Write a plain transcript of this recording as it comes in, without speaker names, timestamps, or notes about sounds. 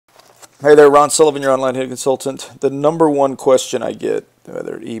Hey there, Ron Sullivan, your online hitting consultant. The number one question I get,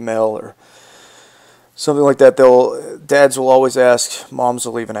 whether email or something like that, dads will always ask, moms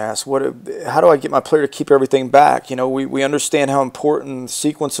will even ask, how do I get my player to keep everything back? You know, we understand how important the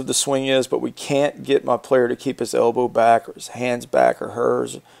sequence of the swing is, but we can't get my player to keep his elbow back or his hands back or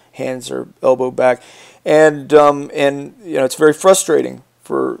hers hands or elbow back. And you know, it's very frustrating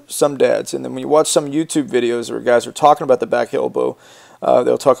for some dads. And then when you watch some YouTube videos where guys are talking about the back elbow,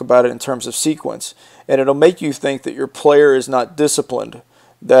 they'll talk about it in terms of sequence, and it'll make you think that your player is not disciplined,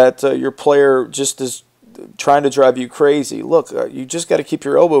 that your player just is trying to drive you crazy. Look, you just got to keep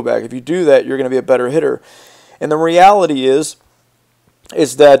your elbow back. If you do that, you're going to be a better hitter. And the reality is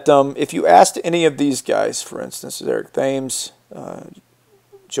that if you asked any of these guys, for instance, Eric Thames,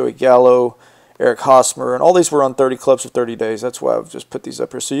 Joey Gallo, Eric Hosmer, and all these were on 30 Clubs for 30 Days. That's why I've just put these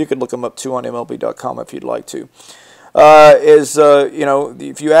up here, so you could look them up too on MLB.com if you'd like to. You know,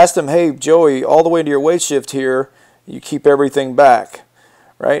 if you ask them, hey, Joey, all the way to your weight shift here, you keep everything back,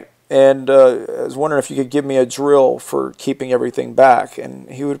 right? And I was wondering if you could give me a drill for keeping everything back. And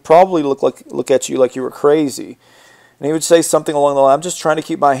he would probably look at you like you were crazy. And he would say something along the line, I'm just trying to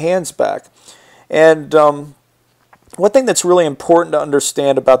keep my hands back. And one thing that's really important to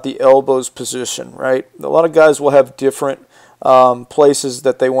understand about the elbow's position, right? A lot of guys will have different places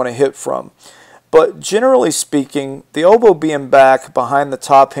that they want to hit from. But generally speaking, the elbow being back behind the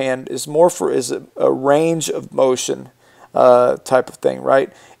top hand is more is a range of motion type of thing,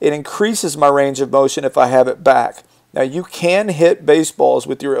 right? It increases my range of motion if I have it back. Now, you can hit baseballs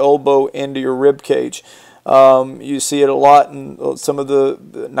with your elbow into your rib cage. You see it a lot in some of the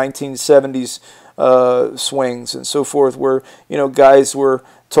 1970s swings and so forth, where, you know, guys were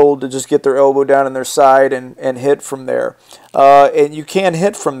told to just get their elbow down in their side and hit from there. And you can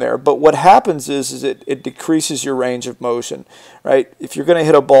hit from there, but what happens is it decreases your range of motion, right? If you're going to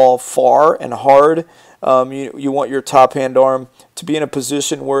hit a ball far and hard, you want your top hand arm to be in a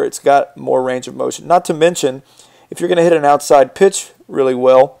position where it's got more range of motion. Not to mention, if you're going to hit an outside pitch really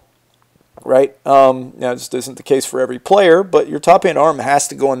well, right? Now, this isn't the case for every player, but your top hand arm has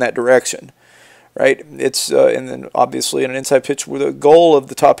to go in that direction. Right, it's and then obviously in an inside pitch, where the goal of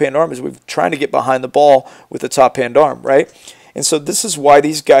the top hand arm is we're trying to get behind the ball with the top hand arm, right? And so this is why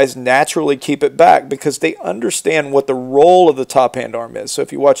these guys naturally keep it back, because they understand what the role of the top hand arm is. So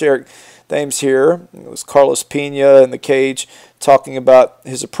if you watch Eric Thames here, it was Carlos Pena in the cage talking about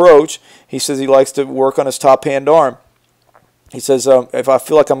his approach. He says he likes to work on his top hand arm. He says, if I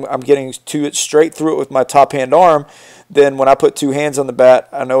feel like I'm getting straight through it with my top hand arm, then when I put two hands on the bat,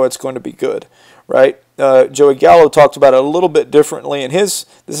 I know it's going to be good. Right? Joey Gallo talked about it a little bit differently, and this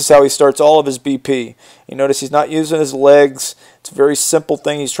is how he starts all of his BP. You notice he's not using his legs. It's a very simple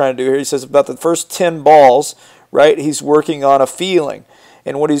thing he's trying to do here. He says about the first 10 balls, right, he's working on a feeling.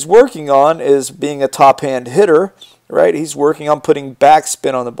 And what he's working on is being a top-hand hitter, right? He's working on putting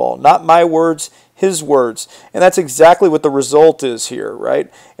backspin on the ball. Not my words, his words. And that's exactly what the result is here, right?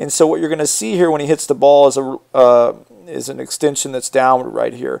 And so what you're going to see here when he hits the ball is an extension that's downward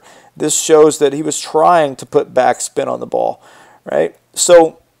right here. This shows that he was trying to put backspin on the ball, right?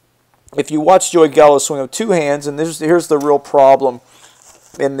 So if you watch Joey Gallo swing with two hands, and here's the real problem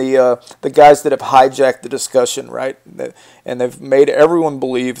in the guys that have hijacked the discussion, right? And they've made everyone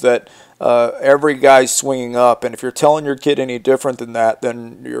believe that every guy's swinging up, and if you're telling your kid any different than that,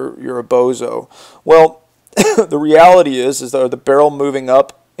 then you're a bozo. Well, the reality is the barrel moving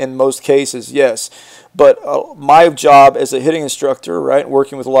up in most cases, yes. But my job as a hitting instructor, right,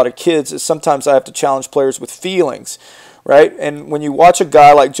 working with a lot of kids, is sometimes I have to challenge players with feelings, right? And when you watch a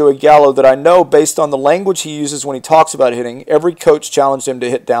guy like Joey Gallo, that I know based on the language he uses when he talks about hitting, every coach challenged him to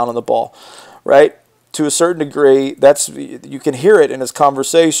hit down on the ball, right? To a certain degree, you can hear it in his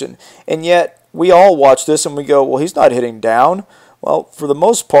conversation. And yet, we all watch this and we go, well, he's not hitting down. Well, for the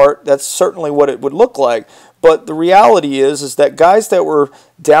most part, that's certainly what it would look like. But the reality is that guys that were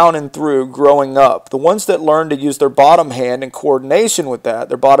down and through growing up, the ones that learned to use their bottom hand in coordination with that,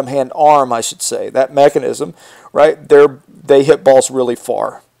 their bottom hand arm, I should say, that mechanism, right, they hit balls really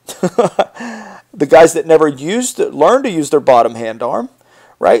far. The guys that never learned to use their bottom hand arm,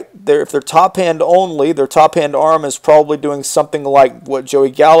 right, if they're top hand only, their top hand arm is probably doing something like what Joey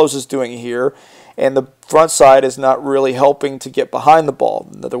Gallo's is doing here, and the front side is not really helping to get behind the ball.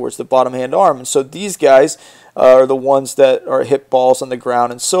 In other words, the bottom hand arm. And so these guys are the ones that are hit balls on the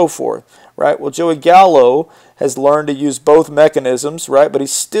ground and so forth, right? Well, Joey Gallo has learned to use both mechanisms, right? But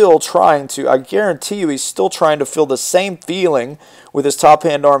he's still trying to, I guarantee you, he's still trying to feel the same feeling with his top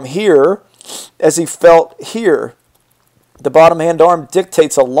hand arm here as he felt here. The bottom hand arm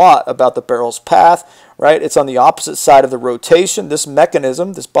dictates a lot about the barrel's path, right? It's on the opposite side of the rotation. This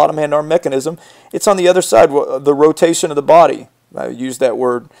mechanism, this bottom hand arm mechanism, it's on the other side of the rotation of the body. I use that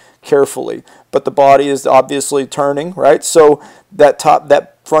word carefully, but the body is obviously turning, right? So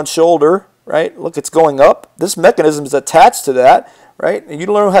that front shoulder, right? Look, it's going up. This mechanism is attached to that, right? And you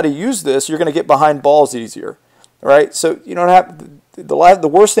learn how to use this, you're going to get behind balls easier, right? So you don't have the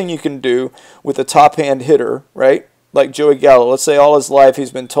worst thing you can do with a top hand hitter, right? Like Joey Gallo, let's say all his life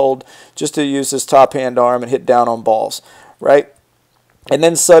he's been told just to use his top hand arm and hit down on balls, right? And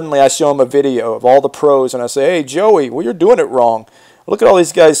then suddenly I show him a video of all the pros and I say, hey, Joey, well, you're doing it wrong. Look at all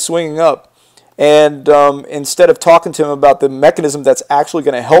these guys swinging up. And instead of talking to him about the mechanism that's actually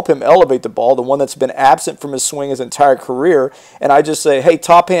going to help him elevate the ball, the one that's been absent from his swing his entire career, and I just say, hey,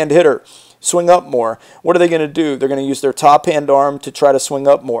 top hand hitter, swing up more. What are they going to do? They're going to use their top hand arm to try to swing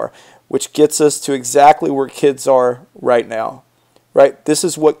up more, which gets us to exactly where kids are right now, right? This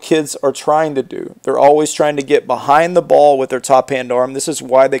is what kids are trying to do. They're always trying to get behind the ball with their top hand arm. This is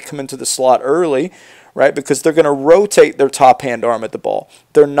why they come into the slot early, right? Because they're going to rotate their top hand arm at the ball.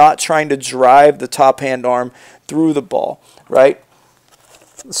 They're not trying to drive the top hand arm through the ball, right?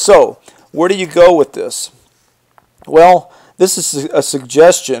 So where do you go with this? Well, this is a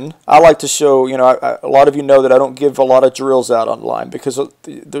suggestion. I like to show, a lot of you know that I don't give a lot of drills out online because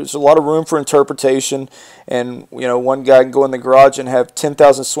there's a lot of room for interpretation. And, one guy can go in the garage and have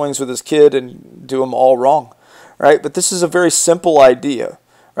 10,000 swings with his kid and do them all wrong, right? But this is a very simple idea,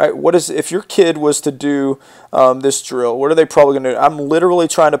 right? If your kid was to do this drill, what are they probably going to do? I'm literally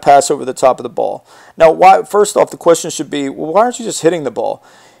trying to pass over the top of the ball. Now, first off, the question should be, well, why aren't you just hitting the ball?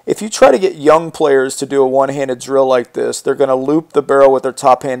 If you try to get young players to do a one-handed drill like this, they're going to loop the barrel with their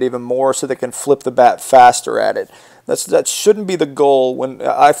top hand even more so they can flip the bat faster at it. That shouldn't be the goal. When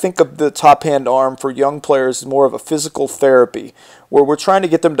I think of the top hand arm for young players as more of a physical therapy, where we're trying to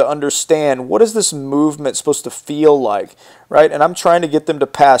get them to understand what is this movement supposed to feel like, right? And I'm trying to get them to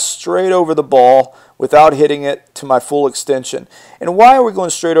pass straight over the ball without hitting it to my full extension. And why are we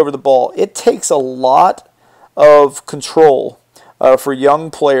going straight over the ball? It takes a lot of control for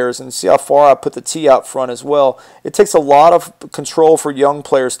young players, and see how far I put the tee out front as well. It takes a lot of control for young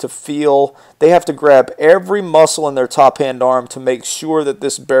players to feel they have to grab every muscle in their top hand arm to make sure that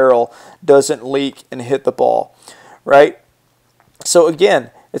this barrel doesn't leak and hit the ball, right? So again,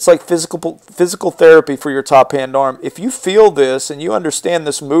 it's like physical therapy for your top hand arm. If you feel this and you understand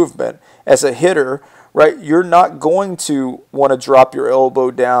this movement as a hitter, right, you're not going to want to drop your elbow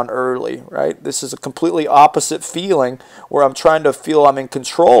down early, right? This is a completely opposite feeling where I'm trying to feel I'm in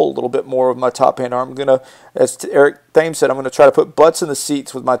control a little bit more of my top hand arm. I'm going to, as Eric Thames said, I'm going to try to put butts in the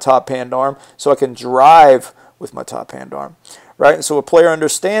seats with my top hand arm so I can drive with my top hand arm, right? And so a player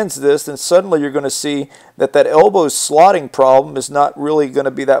understands this, then suddenly you're going to see that elbow slotting problem is not really going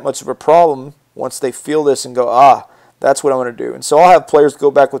to be that much of a problem once they feel this and go, that's what I'm going to do. And so I'll have players go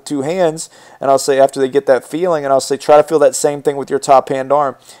back with two hands, and I'll say after they get that feeling, and I'll say try to feel that same thing with your top hand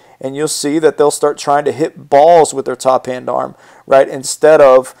arm. And you'll see that they'll start trying to hit balls with their top hand arm, right? Instead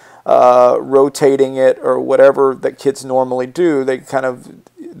of rotating it or whatever that kids normally do.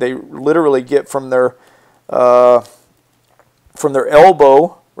 They literally get from their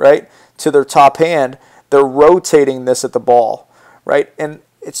elbow, right, to their top hand. They're rotating this at the ball, right? And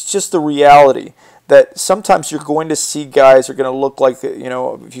it's just the reality that sometimes you're going to see guys are going to look like,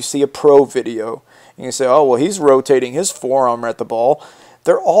 if you see a pro video, and you say, oh, well, he's rotating his forearm at the ball.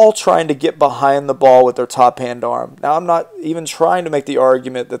 They're all trying to get behind the ball with their top hand arm. Now, I'm not even trying to make the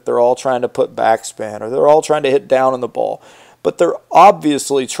argument that they're all trying to put backspin or they're all trying to hit down on the ball, but they're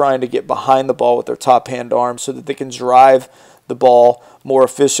obviously trying to get behind the ball with their top hand arm so that they can drive the ball more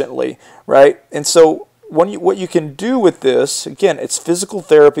efficiently, right? And so what you can do with this, again, it's physical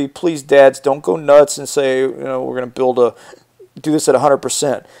therapy. Please, dads, don't go nuts and say, we're going to do this at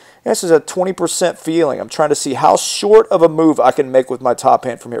 100%. This is a 20% feeling. I'm trying to see how short of a move I can make with my top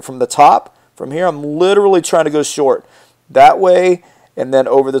hand from here. From the top, from here, I'm literally trying to go short. That way, and then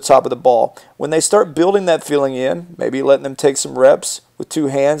over the top of the ball. When they start building that feeling in, maybe letting them take some reps with two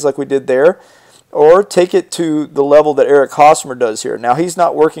hands like we did there, or take it to the level that Eric Hosmer does here. Now, he's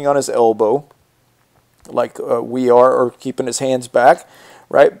not working on his elbow like we are, or keeping his hands back,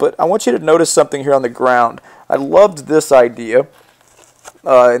 right? But I want you to notice something here on the ground. I loved this idea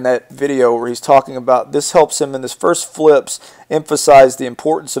in that video where he's talking about this helps him in his first flips emphasize the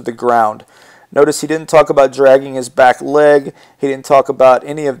importance of the ground. Notice he didn't talk about dragging his back leg. He didn't talk about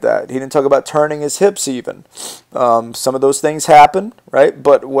any of that. He didn't talk about turning his hips even. Some of those things happen, right?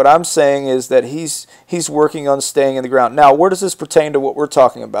 But what I'm saying is that he's working on staying in the ground. Now, where does this pertain to what we're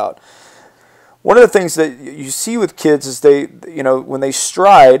talking about? one of the things that you see with kids is they, when they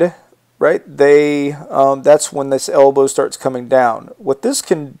stride, right, that's when this elbow starts coming down. What this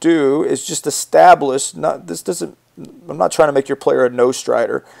can do is just establish, I'm not trying to make your player a no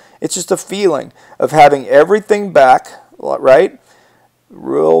strider. It's just a feeling of having everything back, right?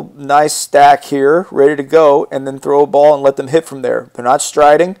 Real nice stack here, ready to go, and then throw a ball and let them hit from there. They're not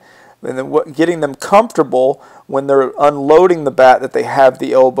striding, and then getting them comfortable when they're unloading the bat that they have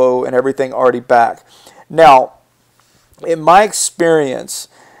the elbow and everything already back. Now, in my experience,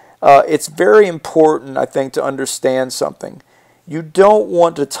 it's very important, I think, to understand something. You don't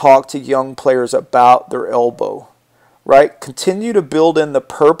want to talk to young players about their elbow, right? Continue to build in the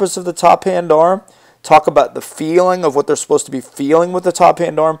purpose of the top hand arm. Talk about the feeling of what they're supposed to be feeling with the top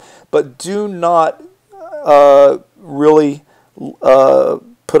hand arm, but do not really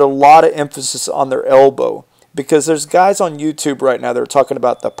put a lot of emphasis on their elbow, because there's guys on YouTube right now that are talking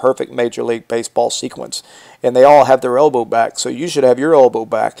about the perfect Major League Baseball sequence, and they all have their elbow back, so you should have your elbow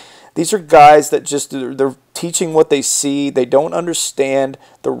back. These are guys that they're teaching what they see. They don't understand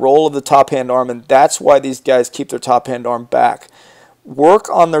the role of the top hand arm, and that's why these guys keep their top hand arm back. Work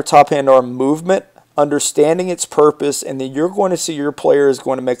on their top hand arm movement, understanding its purpose, and then you're going to see your player is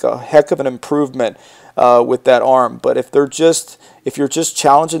going to make a heck of an improvement with that arm. But if you're just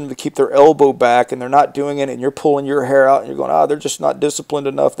challenging them to keep their elbow back and they're not doing it, and you're pulling your hair out and you're going, they're just not disciplined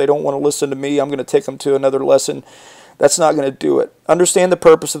enough, they don't want to listen to me, I'm going to take them to another lesson, that's not going to do it. Understand the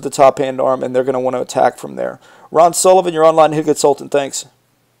purpose of the top hand arm, and they're going to want to attack from there. Ron Sullivan, your online hitting consultant. Thanks.